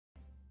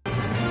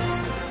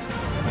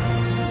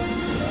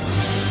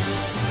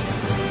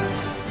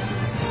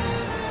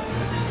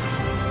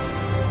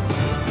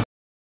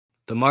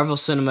the Marvel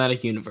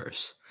Cinematic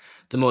Universe,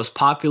 the most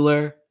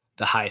popular,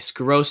 the highest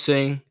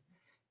grossing,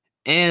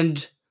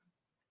 and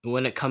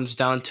when it comes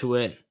down to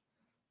it,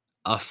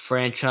 a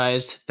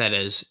franchise that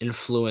has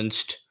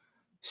influenced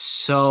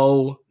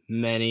so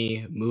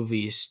many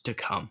movies to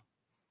come.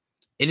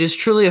 It is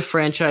truly a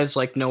franchise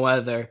like no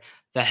other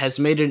that has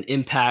made an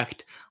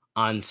impact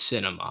on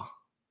cinema.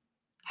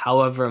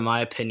 However, in my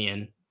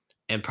opinion,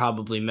 and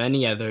probably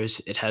many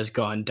others, it has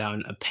gone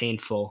down a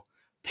painful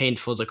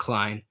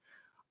decline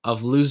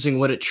of losing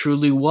what it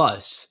truly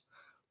was,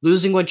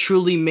 losing what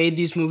truly made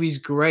these movies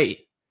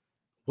great,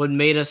 what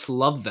made us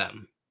love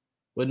them,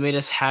 what made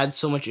us had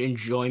so much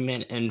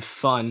enjoyment and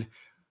fun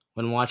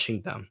when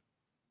watching them.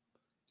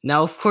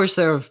 Now, of course,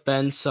 there have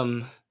been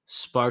some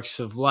sparks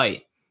of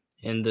light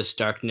in this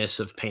darkness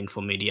of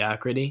painful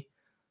mediocrity,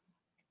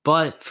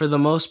 but for the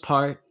most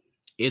part,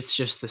 it's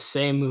just the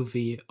same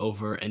movie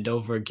over and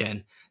over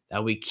again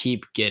that we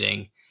keep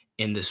getting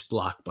in this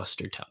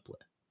blockbuster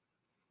template.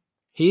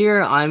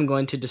 Here, I'm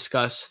going to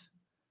discuss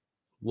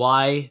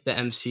why the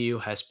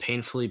MCU has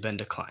painfully been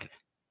declining.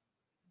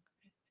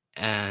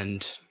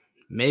 And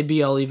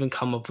maybe I'll even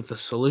come up with a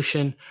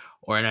solution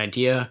or an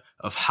idea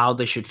of how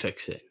they should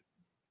fix it.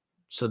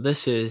 So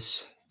this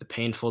is the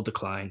painful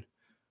decline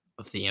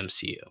of the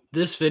MCU.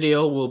 This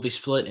video will be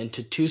split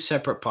into two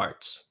separate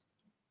parts.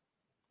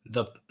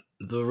 The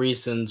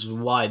reasons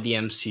why the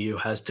MCU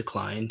has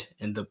declined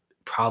and the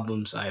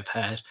problems I've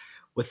had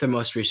with their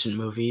most recent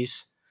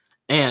movies,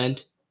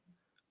 and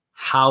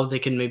how they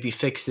can maybe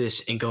fix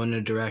this and go in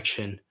a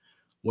direction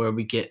where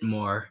we get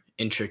more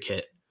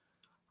intricate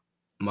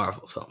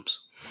Marvel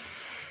films.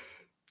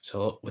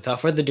 So without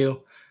further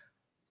ado,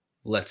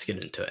 let's get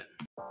into it.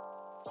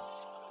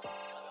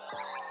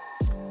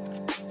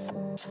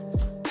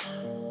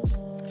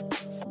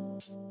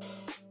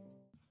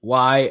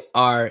 Why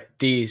are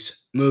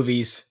these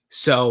movies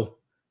so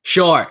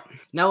short?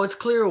 Now, it's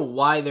clear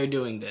why they're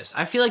doing this.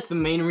 I feel like the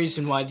main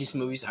reason why these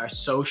movies are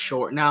so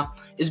short now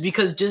is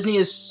because Disney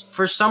is,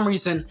 for some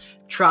reason,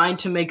 trying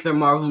to make their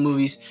Marvel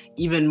movies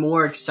even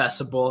more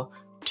accessible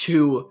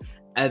to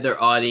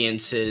other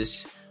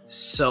audiences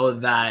so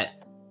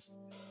that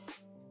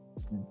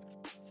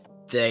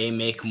they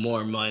make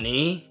more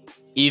money,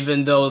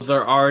 even though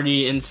they're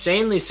already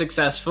insanely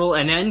successful.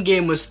 And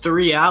Endgame was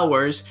 3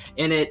 hours,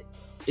 and it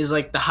is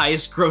like the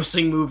highest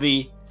grossing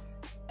movie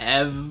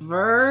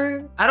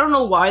ever. I don't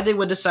know why they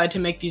would decide to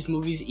make these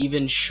movies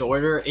even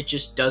shorter. It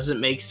just doesn't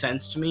make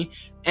sense to me.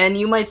 And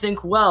you might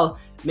think, well,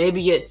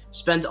 maybe it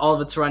spends all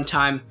of its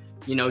runtime,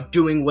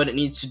 doing what it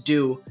needs to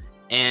do,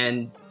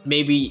 and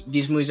maybe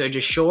these movies are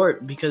just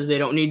short because they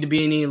don't need to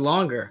be any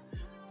longer.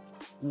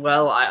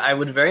 Well, I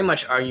would very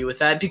much argue with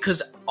that,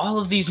 because all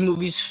of these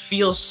movies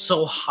feel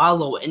so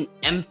hollow and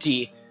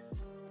empty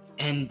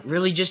and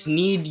really just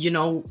need,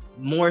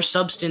 more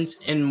substance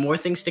and more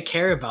things to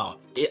care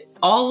about.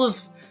 All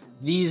of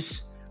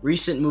these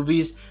recent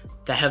movies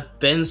that have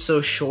been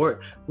so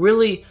short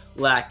really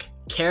lack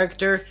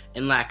character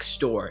and lack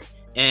story,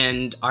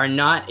 and are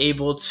not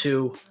able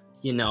to,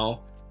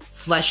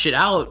 flesh it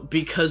out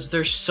because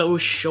they're so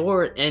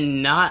short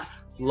and not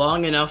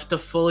long enough to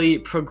fully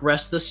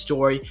progress the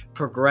story,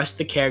 progress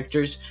the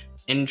characters,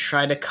 and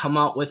try to come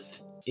out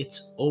with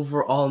its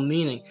overall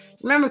meaning.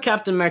 Remember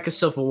Captain America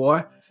Civil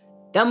War?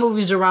 That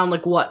movie's around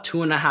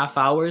 2.5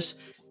 hours,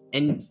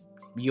 and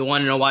you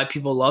want to know why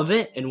people love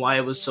it and why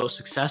it was so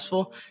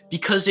successful?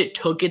 Because it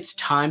took its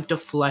time to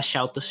flesh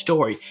out the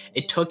story.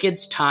 It took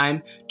its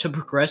time to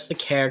progress the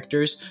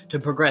characters, to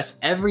progress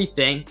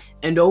everything,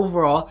 and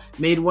overall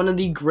made one of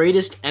the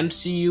greatest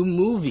MCU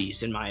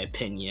movies, in my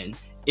opinion.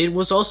 It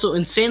was also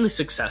insanely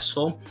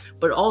successful,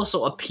 but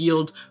also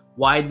appealed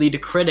widely to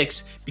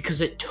critics because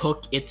it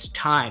took its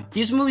time.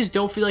 These movies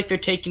don't feel like they're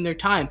taking their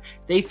time.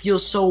 They feel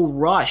so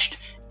rushed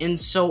and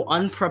so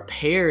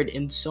unprepared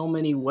in so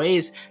many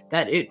ways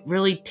that it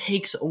really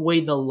takes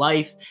away the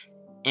life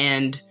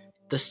and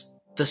the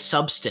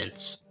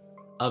substance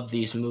of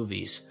these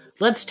movies.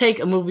 Let's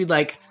take a movie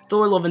like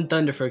Thor: Love and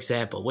Thunder, for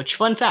example, which,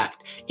 fun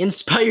fact,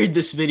 inspired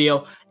this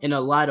video in a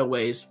lot of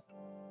ways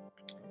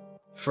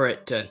for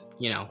it to,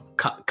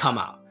 come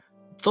out.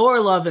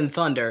 Thor: Love and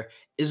Thunder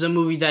is a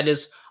movie that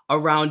is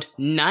around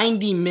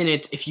 90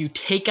 minutes if you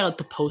take out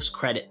the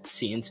post-credit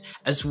scenes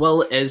as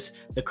well as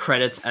the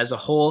credits as a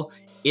whole.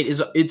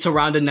 It's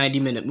around a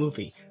 90-minute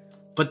movie.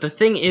 But the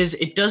thing is,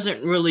 it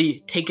doesn't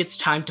really take its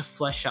time to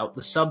flesh out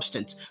the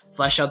substance,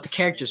 flesh out the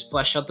characters,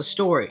 flesh out the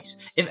stories.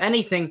 If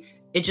anything,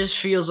 it just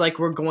feels like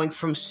we're going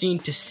from scene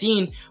to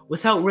scene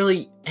without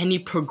really any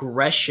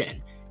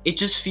progression. It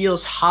just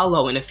feels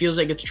hollow, and it feels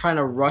like it's trying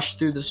to rush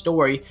through the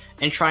story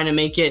and trying to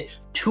make it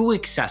too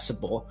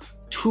accessible,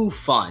 too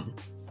fun.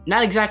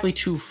 Not exactly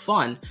too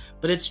fun,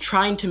 but it's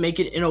trying to make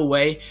it in a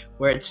way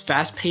where it's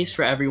fast-paced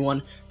for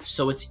everyone,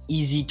 so it's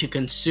easy to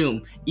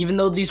consume. Even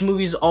though these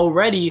movies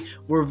already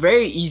were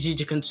very easy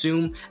to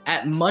consume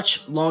at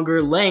much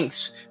longer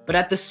lengths, but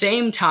at the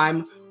same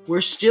time,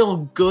 were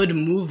still good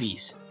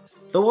movies.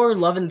 Thor: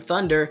 Love and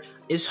Thunder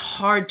is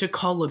hard to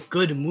call a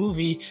good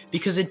movie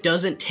because it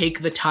doesn't take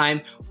the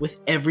time with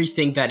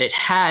everything that it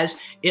has.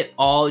 It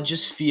all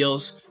just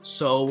feels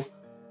so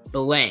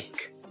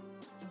blank.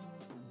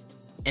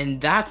 And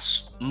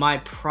that's my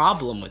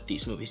problem with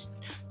these movies.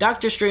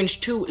 Doctor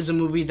Strange 2 is a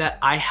movie that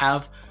I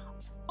have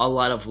a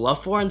lot of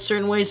love for in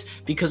certain ways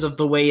because of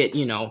the way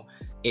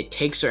it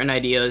takes certain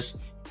ideas.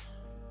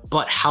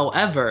 But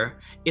however,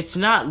 it's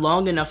not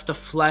long enough to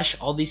flesh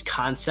all these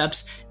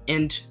concepts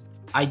and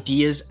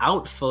ideas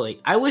out fully.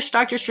 I wish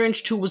Doctor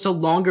Strange 2 was a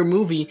longer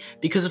movie,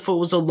 because if it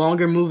was a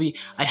longer movie,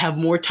 I'd have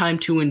more time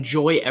to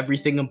enjoy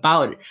everything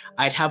about it.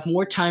 I'd have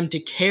more time to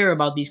care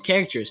about these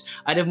characters.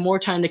 I'd have more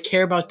time to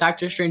care about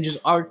Doctor Strange's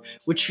arc,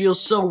 which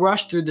feels so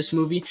rushed through this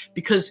movie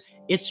because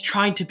it's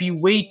trying to be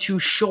way too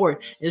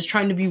short. It's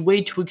trying to be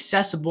way too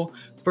accessible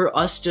for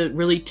us to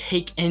really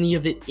take any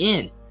of it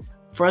in.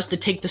 For us to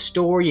take the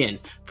story in,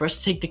 for us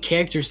to take the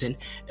characters in.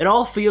 It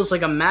all feels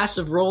like a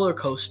massive roller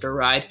coaster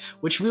ride,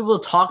 which we will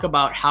talk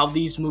about how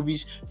these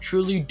movies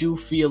truly do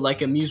feel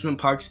like amusement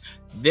parks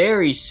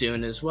very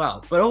soon as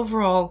well. But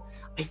overall,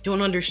 I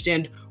don't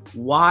understand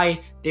why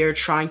they're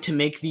trying to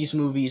make these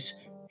movies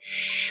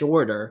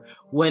shorter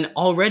when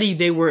already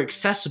they were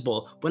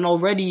accessible, when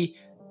already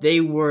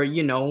they were,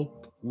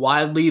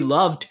 widely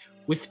loved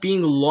with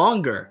being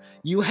longer.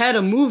 You had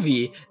a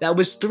movie that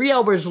was 3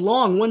 hours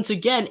long once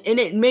again, and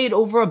it made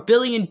over $1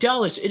 billion.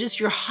 It is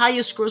your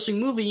highest grossing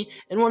movie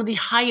and one of the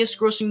highest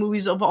grossing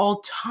movies of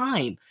all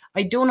time.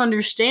 I don't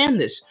understand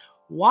this.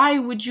 Why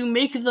would you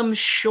make them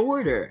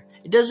shorter?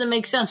 It doesn't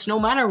make sense. No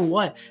matter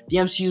what, the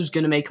MCU is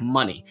going to make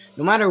money.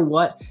 No matter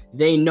what,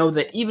 they know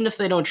that even if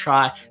they don't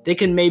try, they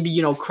can maybe,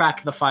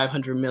 crack the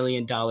 $500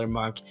 million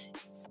mark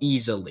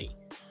easily.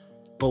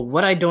 But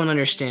what I don't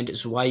understand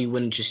is why you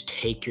wouldn't just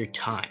take your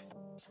time.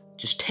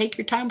 Just take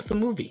your time with the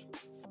movie.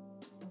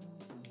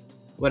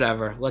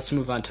 Whatever, let's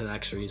move on to the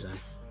next reason.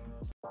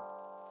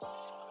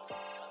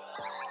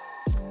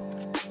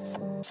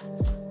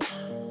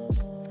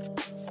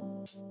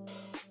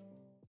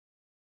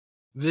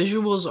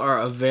 Visuals are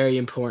a very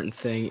important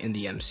thing in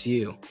the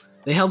MCU.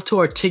 They help to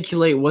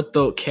articulate what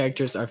the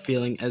characters are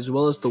feeling as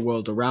well as the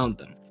world around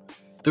them.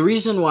 The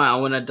reason why I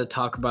wanted to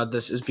talk about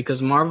this is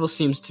because Marvel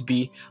seems to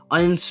be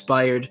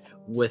uninspired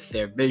with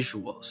their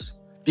visuals.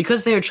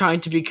 Because they are trying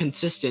to be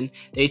consistent,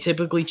 they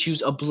typically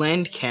choose a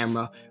bland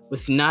camera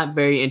with not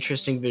very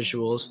interesting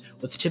visuals,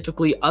 with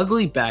typically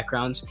ugly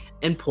backgrounds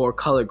and poor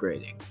color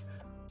grading.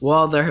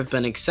 While there have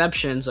been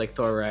exceptions like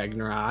Thor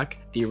Ragnarok,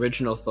 the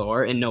original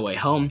Thor, and No Way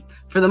Home,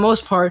 for the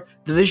most part,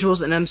 the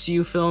visuals in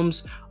MCU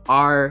films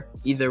are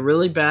either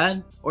really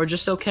bad or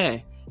just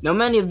okay. Now,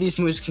 many of these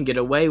movies can get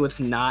away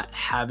with not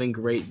having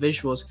great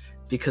visuals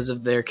because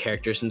of their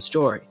characters and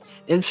story.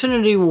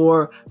 Infinity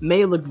War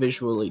may look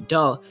visually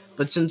dull,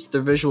 but since the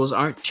visuals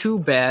aren't too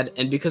bad,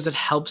 and because it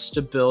helps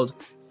to build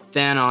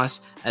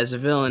Thanos as a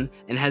villain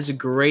and has a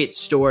great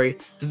story,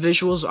 the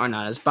visuals are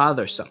not as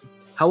bothersome.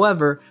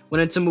 However, when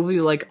it's a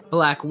movie like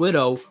Black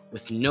Widow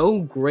with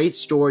no great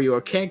story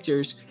or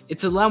characters,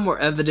 it's a lot more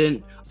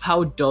evident of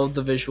how dull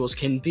the visuals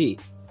can be.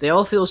 They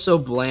all feel so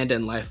bland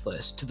and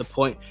lifeless, to the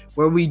point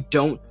where we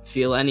don't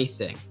feel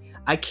anything.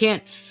 I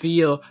can't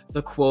feel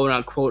the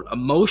quote-unquote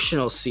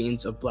emotional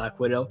scenes of Black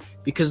Widow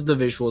because the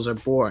visuals are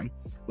boring.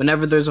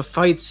 Whenever there's a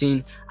fight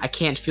scene, I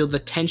can't feel the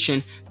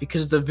tension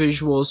because the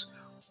visuals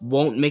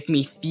won't make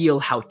me feel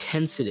how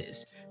tense it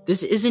is.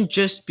 This isn't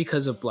just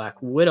because of Black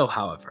Widow,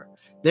 however.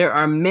 There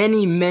are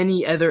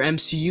many other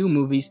MCU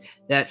movies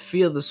that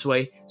feel this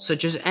way,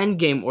 such as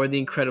Endgame or The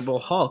Incredible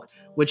Hulk,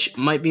 which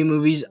might be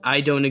movies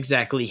I don't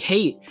exactly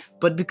hate,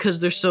 but because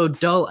they're so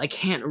dull, I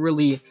can't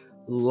really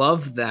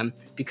love them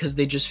because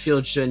they just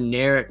feel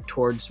generic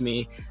towards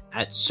me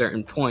at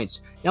certain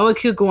points. Now, I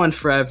could go on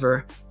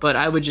forever, but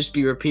I would just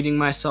be repeating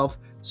myself.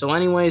 So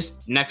anyways,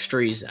 next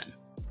reason.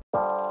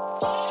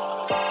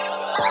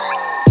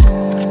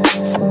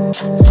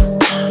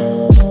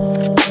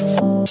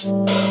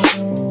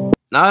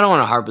 Now, I don't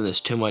want to harp on this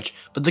too much,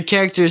 but the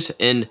characters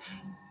in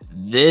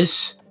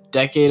this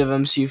decade of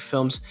MCU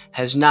films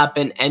has not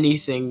been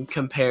anything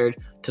compared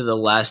to the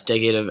last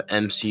decade of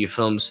MCU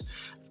films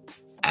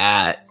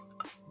at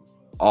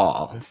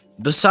all.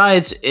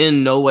 Besides,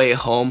 in No Way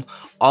Home,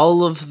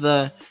 all of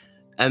the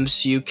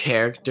MCU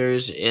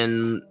characters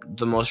in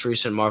the most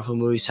recent Marvel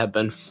movies have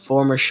been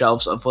former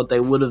shelves of what they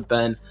would have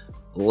been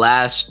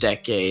last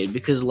decade,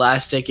 because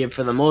last decade,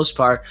 for the most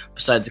part,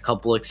 besides a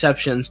couple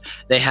exceptions,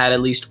 they had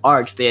at least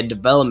arcs, they had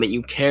development,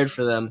 you cared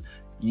for them,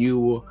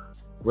 you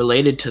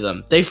related to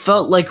them. They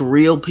felt like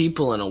real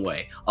people in a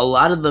way. A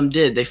lot of them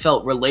did. They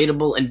felt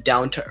relatable and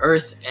down to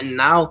earth, and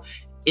now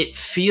it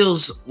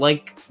feels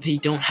like they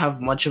don't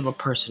have much of a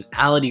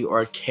personality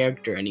or a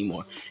character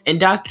anymore. In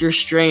Doctor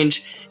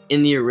Strange,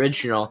 in the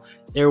original,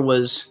 there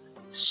was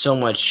so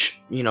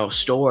much,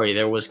 story,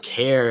 there was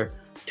care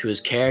to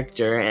his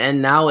character,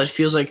 and now it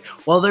feels like,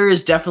 while there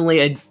is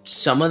definitely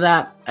some of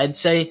that, I'd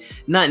say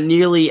not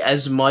nearly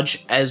as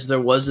much as there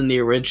was in the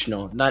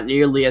original, not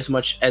nearly as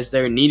much as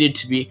there needed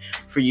to be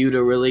for you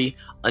to really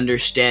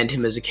understand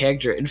him as a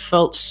character. It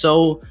felt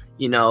so,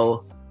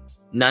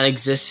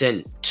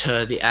 non-existent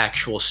to the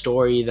actual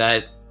story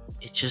that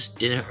it just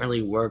didn't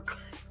really work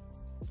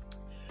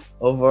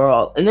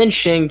overall. And then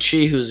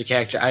Shang-Chi, who's a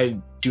character I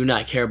do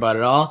not care about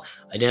at all.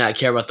 I did not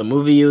care about the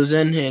movie he was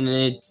in, and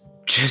it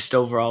just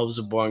overall was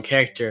a boring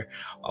character.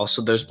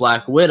 Also, there's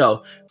Black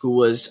Widow, who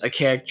was a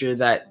character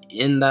that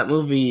in that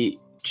movie,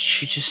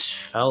 she just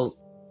felt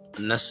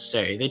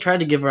unnecessary. They tried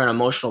to give her an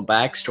emotional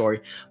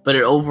backstory, but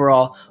it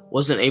overall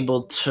wasn't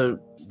able to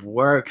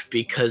work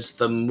because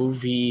the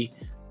movie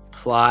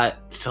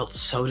plot felt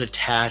so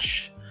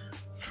detached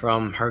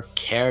from her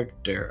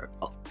character.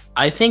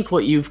 I think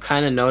what you've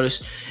kind of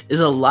noticed is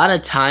a lot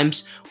of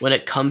times when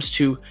it comes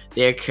to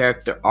their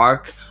character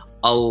arc,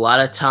 a lot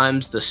of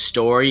times the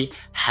story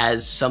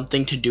has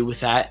something to do with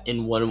that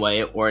in one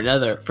way or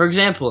another. For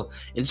example,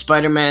 in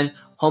Spider-Man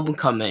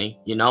Homecoming,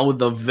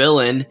 the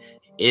villain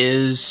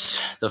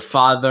is the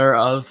father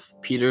of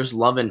Peter's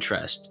love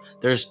interest.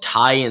 There's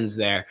tie-ins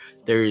there.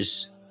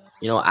 There's,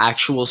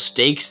 actual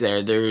stakes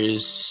there.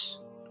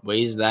 There's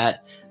ways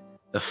that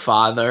the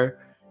father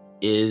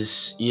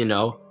is,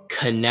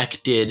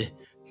 connected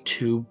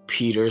to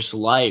Peter's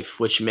life,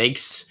 which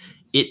makes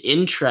it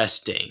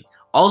interesting.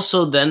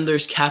 Also, then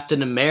there's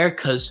Captain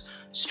America's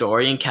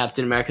story in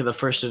Captain America: The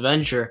First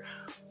Avenger,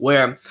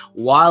 where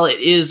while it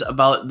is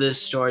about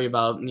this story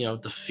about,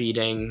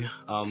 defeating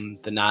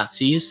the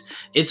Nazis,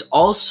 it's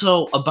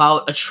also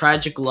about a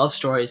tragic love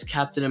story as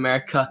Captain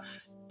America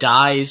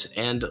dies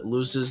and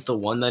loses the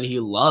one that he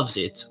loves.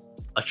 It's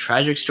a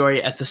tragic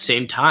story at the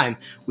same time.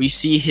 We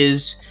see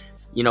his,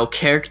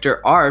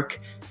 character arc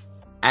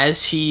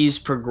as he's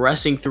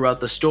progressing throughout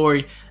the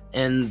story,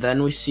 and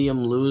then we see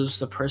him lose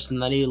the person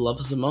that he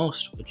loves the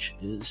most, which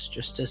is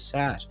just as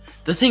sad.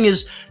 The thing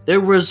is, there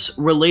was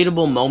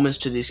relatable moments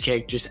to these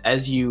characters,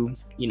 as you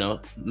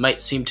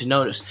might seem to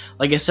notice.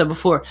 Like I said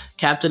before,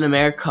 Captain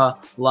America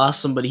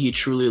lost somebody he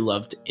truly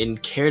loved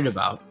and cared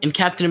about. In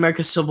Captain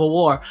America Civil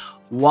War,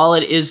 while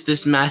it is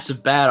this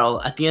massive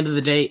battle, at the end of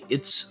the day,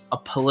 it's a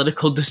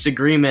political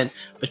disagreement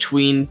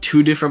between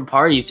two different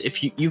parties.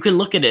 If you can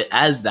look at it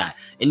as that,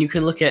 and you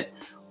can look at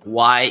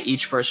why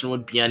each person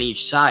would be on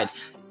each side.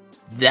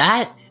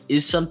 That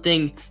is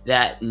something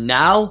that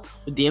now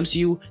with the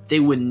MCU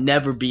they would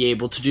never be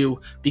able to do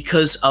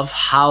because of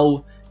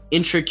how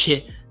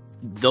intricate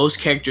those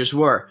characters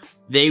were.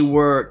 They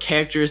were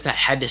characters that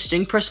had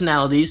distinct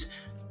personalities,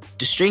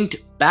 distinct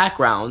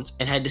backgrounds,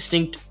 and had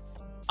distinct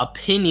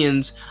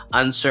opinions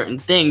on certain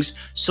things,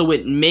 so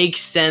it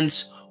makes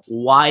sense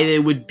why they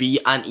would be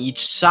on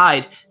each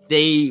side.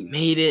 They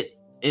made it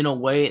in a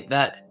way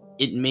that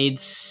it made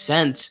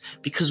sense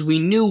because we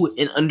knew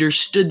and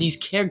understood these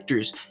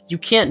characters. You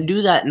can't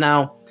do that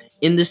now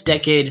in this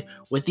decade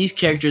with these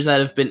characters that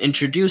have been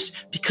introduced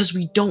because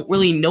we don't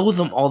really know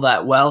them all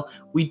that well.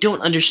 We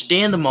don't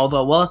understand them all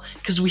that well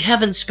because we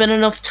haven't spent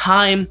enough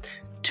time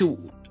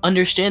to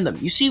understand them.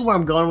 You see where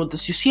I'm going with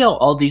this? You see how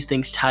all these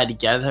things tie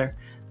together?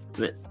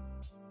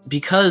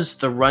 Because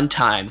the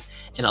runtime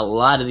in a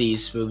lot of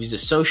these movies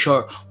is so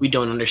short, we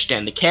don't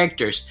understand the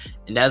characters,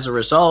 and as a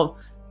result,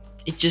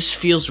 it just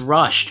feels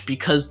rushed.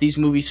 Because these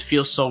movies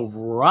feel so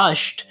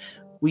rushed,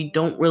 we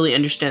don't really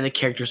understand the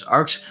characters'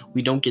 arcs.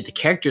 We don't get the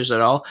characters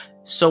at all.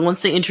 So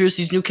once they introduce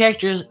these new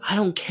characters, I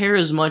don't care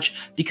as much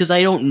because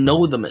I don't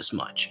know them as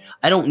much.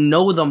 I don't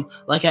know them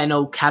like I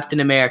know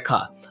Captain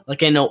America,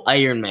 like I know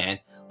Iron Man,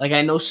 like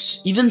I know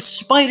even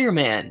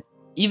Spider-Man,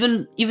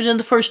 even in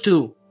the first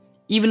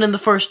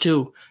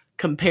two,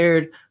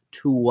 compared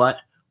to what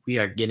we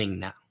are getting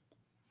now.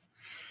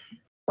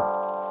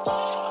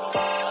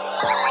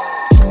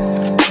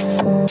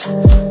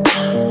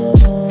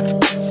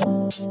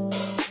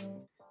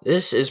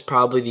 This is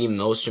probably the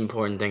most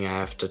important thing I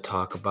have to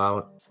talk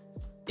about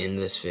in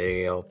this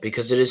video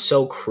because it is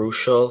so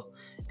crucial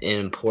and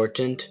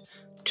important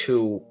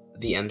to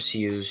the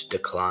MCU's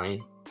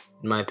decline,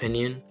 in my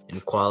opinion, in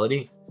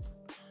quality.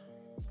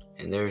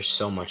 And there's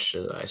so much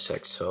to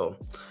dissect, so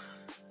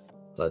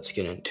let's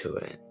get into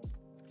it.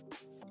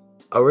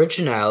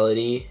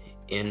 Originality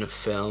in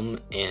film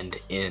and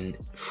in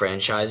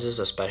franchises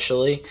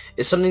especially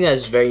is something that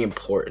is very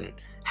important.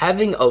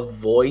 Having a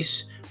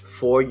voice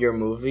for your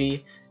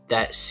movie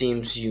that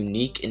seems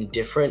unique and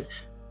different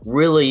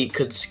really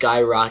could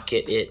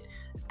skyrocket it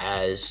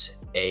as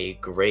a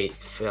great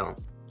film.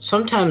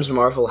 Sometimes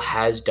Marvel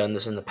has done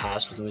this in the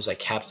past with movies like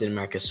Captain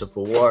America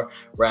Civil War,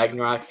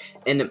 Ragnarok,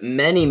 and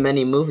many,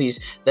 many movies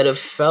that have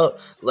felt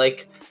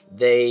like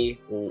they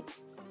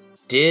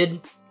did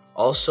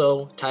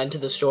also tie into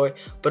the story,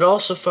 but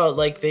also felt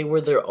like they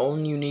were their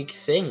own unique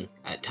thing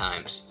at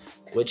times,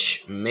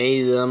 which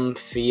made them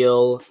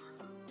feel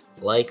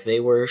like they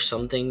were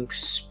something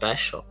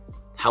special.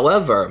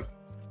 However,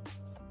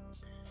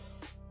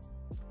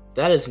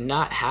 that has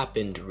not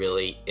happened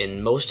really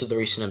in most of the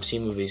recent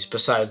MCU movies,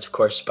 besides, of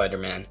course,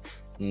 Spider-Man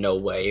No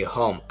Way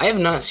Home. I have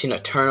not seen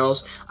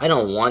Eternals. I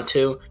don't want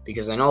to,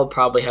 because I know I'll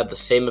probably have the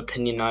same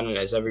opinion on it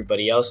as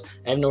everybody else.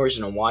 I have no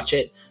reason to watch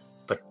it.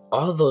 But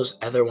all those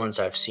other ones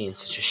I've seen,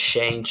 such as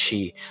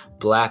Shang-Chi,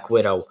 Black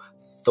Widow,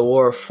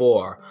 Thor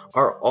 4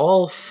 are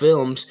all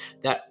films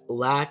that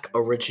lack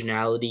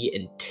originality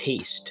and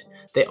taste.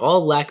 They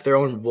all lack their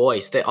own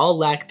voice. They all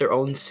lack their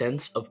own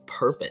sense of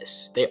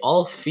purpose. They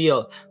all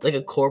feel like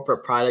a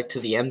corporate product to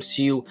the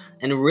MCU,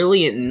 and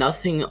really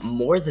nothing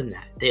more than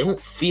that. They don't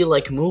feel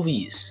like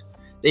movies.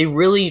 They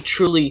really,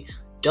 truly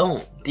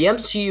don't. The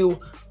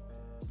MCU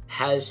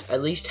has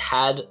at least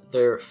had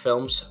their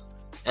films,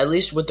 at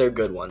least with their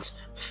good ones,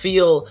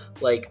 feel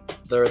like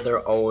they're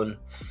their own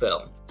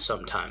film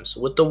sometimes.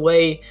 With the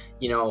way,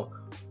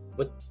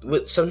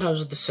 with sometimes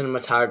with the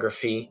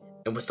cinematography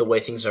and with the way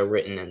things are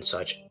written and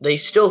such, they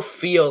still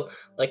feel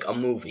like a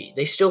movie.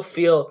 They still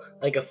feel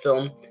like a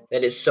film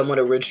that is somewhat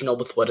original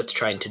with what it's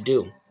trying to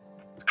do.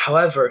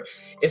 However,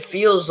 it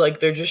feels like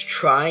they're just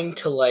trying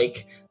to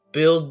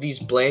build these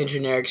bland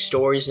generic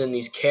stories and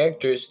these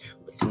characters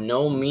with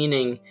no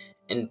meaning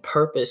and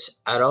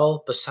purpose at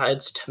all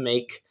besides to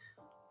make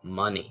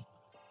money.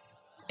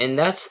 And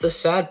that's the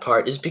sad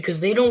part, is because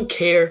they don't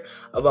care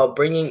about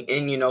bringing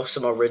in,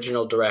 some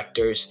original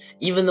directors,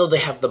 even though they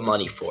have the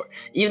money for it.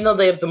 Even though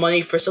they have the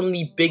money for some of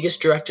the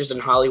biggest directors in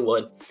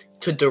Hollywood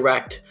to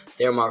direct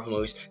their Marvel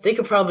movies. They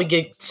could probably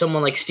get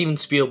someone like Steven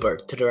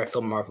Spielberg to direct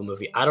a Marvel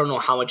movie. I don't know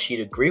how much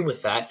he'd agree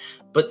with that,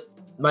 but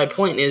my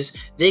point is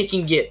they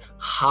can get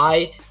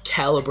high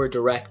caliber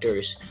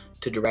directors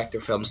to direct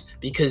their films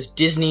because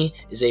Disney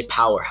is a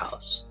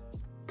powerhouse.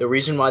 The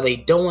reason why they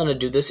don't want to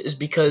do this is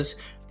because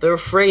they're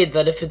afraid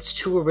that if it's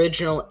too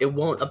original, it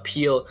won't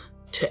appeal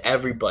to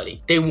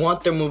everybody. They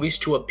want their movies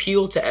to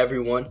appeal to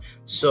everyone,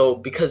 so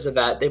because of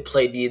that, they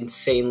play the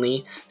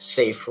insanely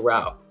safe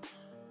route,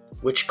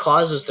 which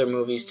causes their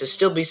movies to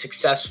still be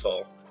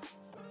successful,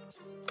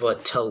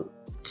 but to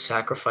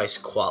sacrifice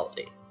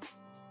quality.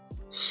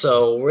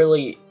 So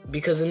really,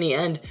 because in the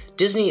end,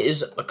 Disney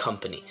is a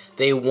company.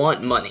 They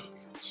want money,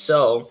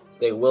 so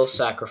they will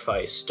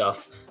sacrifice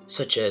stuff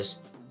such as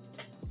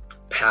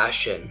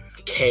passion,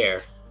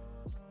 care,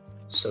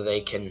 so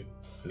they can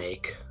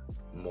make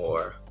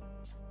more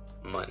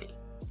money.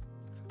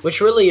 Which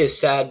really is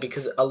sad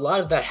because a lot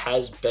of that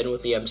has been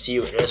with the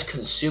MCU. It has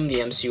consumed the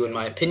MCU in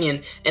my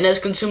opinion, and has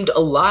consumed a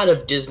lot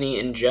of Disney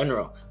in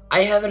general.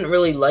 I haven't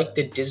really liked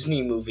the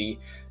Disney movie,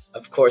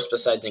 of course,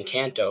 besides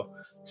Encanto,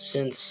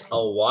 since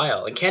a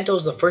while. Encanto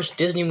was the first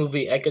Disney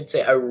movie I could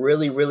say I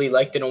really, really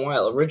liked in a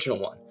while.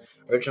 Original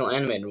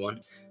animated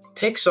one.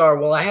 Pixar,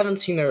 well, I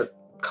haven't seen their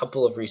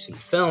couple of recent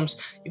films.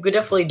 You could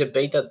definitely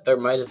debate that there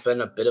might have been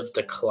a bit of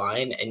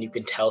decline, and you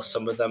can tell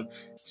some of them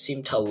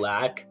seem to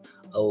lack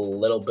a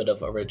little bit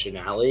of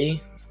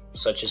originality,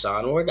 such as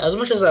Onward. As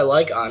much as I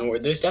like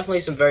Onward, there's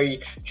definitely some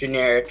very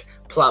generic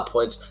plot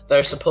points that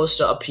are supposed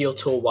to appeal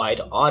to a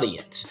wide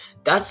audience.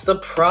 That's the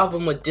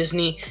problem with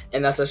Disney,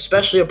 and that's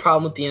especially a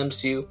problem with the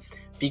MCU,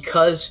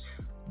 because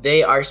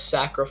they are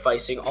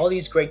sacrificing all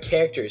these great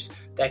characters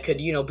that could,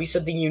 be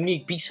something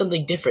unique, be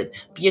something different,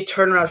 be a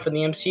turnaround for the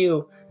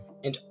MCU,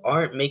 and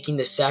aren't making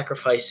the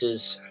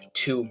sacrifices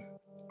to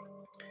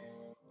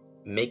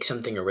make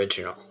something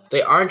original.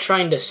 They aren't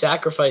trying to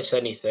sacrifice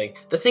anything.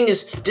 The thing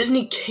is,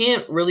 Disney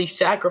can't really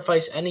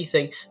sacrifice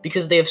anything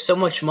because they have so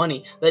much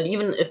money that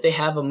even if they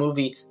have a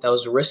movie that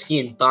was risky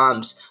and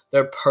bombs,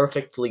 they're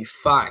perfectly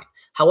fine.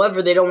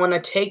 However, they don't want to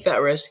take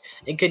that risk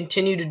and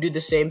continue to do the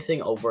same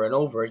thing over and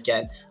over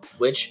again,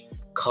 which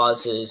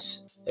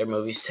causes their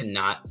movies to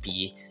not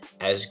be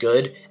as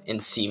good and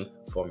seem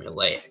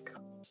formulaic.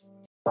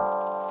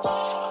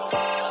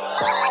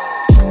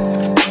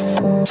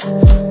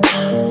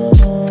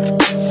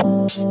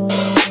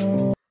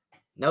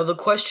 Now the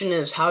question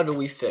is, how do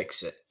we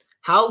fix it?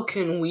 How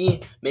can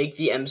we make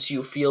the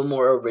MCU feel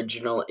more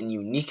original and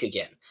unique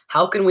again?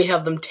 How can we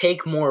have them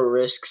take more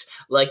risks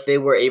like they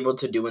were able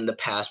to do in the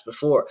past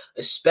before,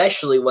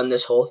 especially when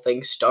this whole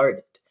thing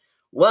started?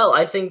 Well,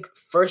 I think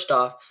first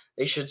off,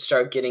 they should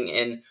start getting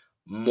in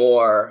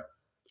more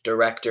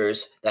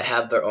directors that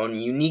have their own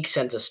unique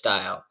sense of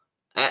style.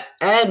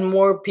 Add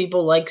more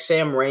people like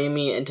Sam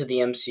Raimi into the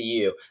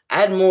MCU.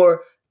 Add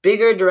more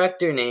bigger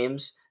director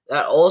names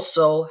that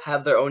also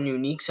have their own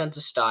unique sense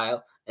of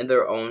style and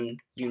their own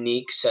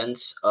unique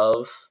sense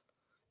of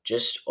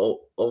just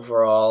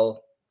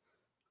overall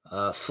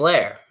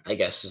flair, I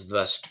guess is the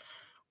best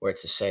word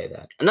to say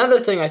that. Another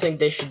thing I think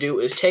they should do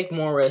is take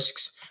more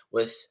risks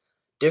with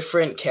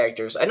different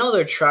characters. I know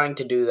they're trying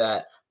to do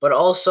that, but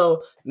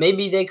also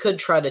maybe they could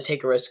try to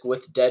take a risk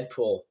with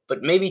Deadpool,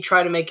 but maybe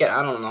try to make it,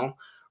 I don't know,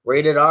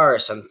 rated R or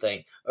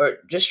something, or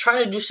just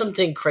try to do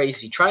something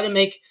crazy. Try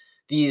to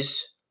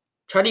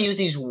use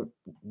these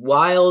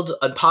wild,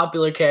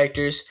 unpopular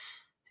characters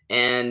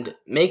and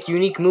make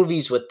unique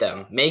movies with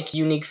them, make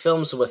unique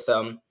films with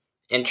them,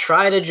 and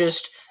try to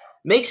just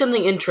make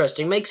something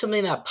interesting, make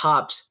something that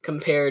pops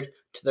compared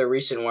to their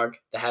recent work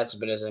that hasn't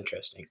been as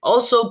interesting.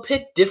 Also,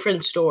 pick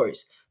different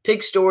stories.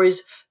 Pick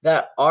stories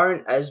that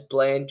aren't as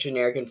bland,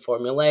 generic, and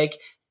formulaic,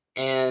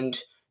 and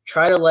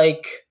try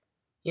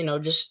to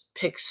just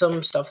pick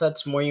some stuff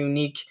that's more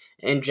unique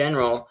in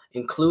general,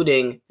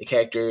 including the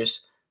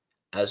characters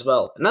as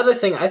well. Another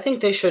thing, I think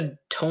they should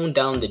tone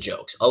down the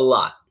jokes a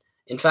lot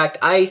In fact,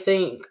 I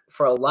think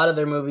for a lot of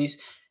their movies,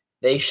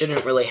 they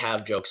shouldn't really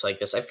have jokes like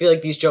this. I feel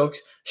like these jokes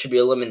should be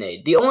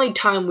eliminated. The only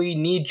time we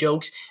need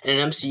jokes in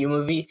an MCU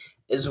movie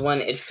is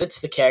when it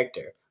fits the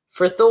character.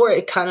 For Thor,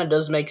 it kind of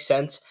does make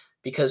sense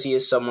because he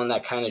is someone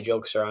that kind of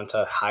jokes around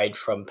to hide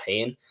from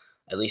pain.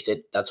 At least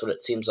that's what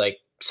it seems like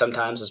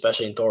sometimes,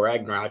 especially in Thor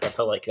Ragnarok. I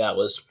felt like that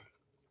was,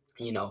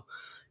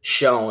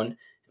 shown,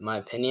 in my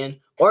opinion.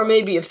 Or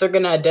maybe if they're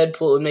going to add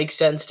Deadpool, it would make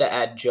sense to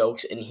add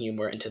jokes and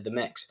humor into the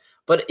mix.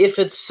 But if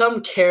it's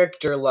some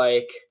character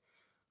like,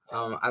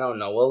 I don't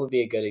know, what would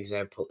be a good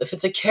example? If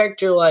it's a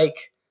character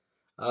like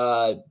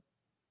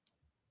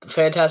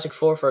Fantastic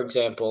Four, for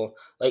example,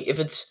 like if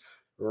it's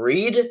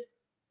Reed,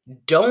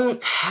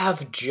 don't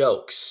have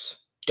jokes.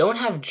 Don't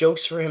have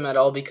jokes for him at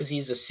all because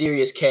he's a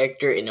serious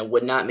character and it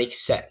would not make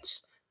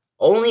sense.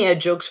 Only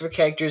add jokes for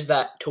characters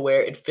that to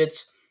where it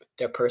fits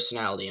their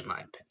personality, in my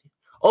opinion.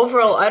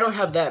 Overall, I don't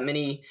have that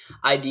many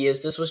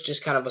ideas. This was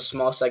just kind of a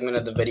small segment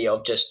of the video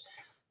of just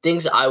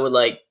things I would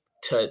like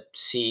to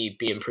see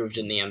be improved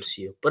in the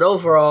MCU. But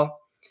overall,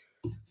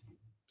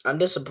 I'm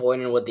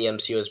disappointed in what the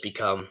MCU has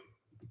become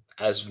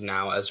as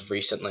of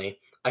recently.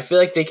 I feel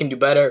like they can do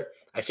better.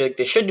 I feel like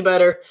they should do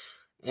better,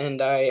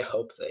 and I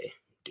hope they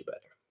do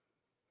better.